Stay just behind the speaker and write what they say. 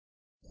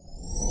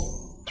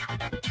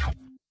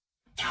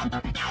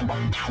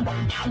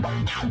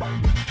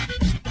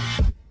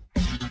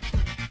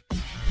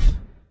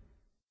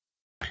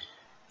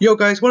Yo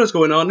guys, what is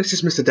going on? This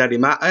is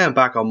MrDeadlyMatt. I am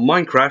back on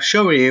Minecraft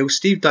showing you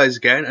Steve Dies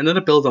Again,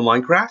 another build on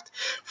Minecraft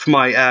for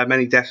my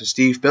Many Deaths of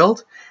Steve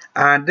build.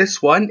 And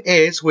this one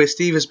is where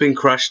Steve has been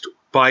crushed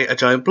by a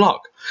giant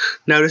block.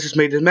 Now this has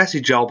made a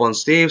messy job on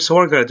Steve, so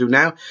what I'm going to do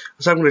now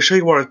is I'm going to show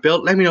you what I've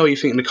built. Let me know what you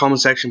think in the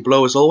comment section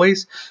below as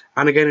always,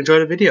 and again enjoy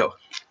the video.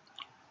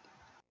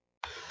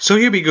 So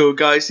here we go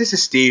guys, this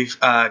is Steve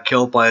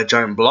killed by a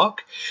giant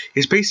block.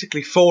 He's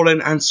basically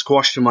fallen and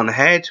squashed him on the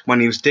head when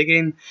he was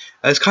digging.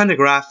 It's kind of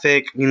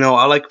graphic, you know,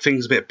 I like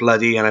things a bit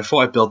bloody and I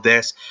thought I'd build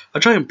this. A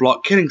giant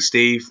block killing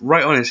Steve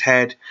right on his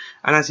head,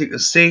 and as you can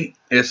see,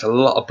 there's a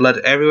lot of blood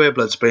everywhere,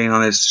 blood spraying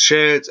on his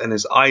shirt, and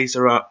his eyes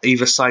are on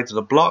either side of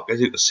the block, as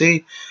you can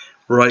see.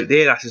 Right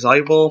there, that's his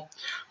eyeball.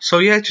 So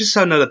yeah, just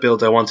another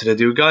build I wanted to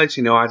do guys,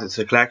 you know, add it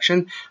to the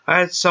collection.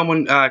 I had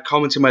someone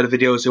commenting by the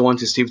videos who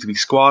wanted Steve to be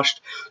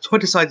squashed, so I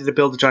decided to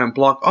build a giant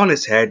block on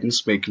his head and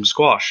just make him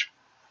squash.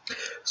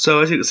 So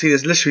as you can see,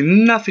 there's literally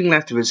nothing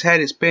left of his head.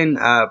 It's been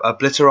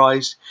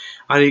obliterized,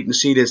 and you can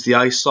see there's the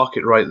eye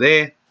socket right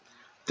there.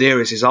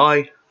 There is his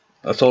eye,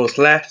 that's all that's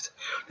left.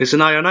 There's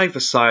an eye on either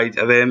side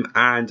of him,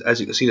 and as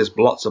you can see there's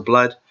lots of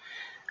blood,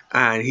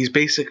 and he's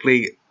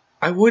basically,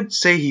 I would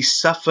say he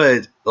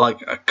suffered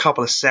like a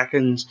couple of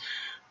seconds,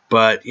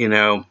 but you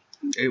know,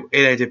 it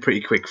ended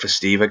pretty quick for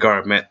Steve, I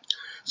gotta admit.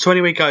 So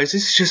anyway guys,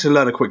 this is just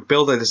another quick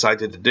build I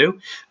decided to do.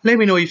 Let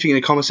me know what you think in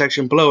the comment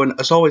section below, and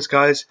as always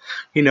guys,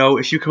 you know,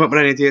 if you come up with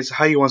any ideas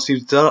how you want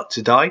Steve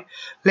to die,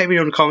 let me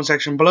know in the comment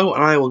section below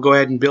and I will go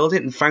ahead and build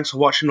it. And thanks for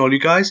watching all you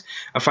guys,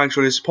 and thanks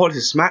for all your support.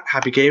 This is Matt,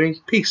 happy gaming,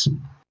 peace.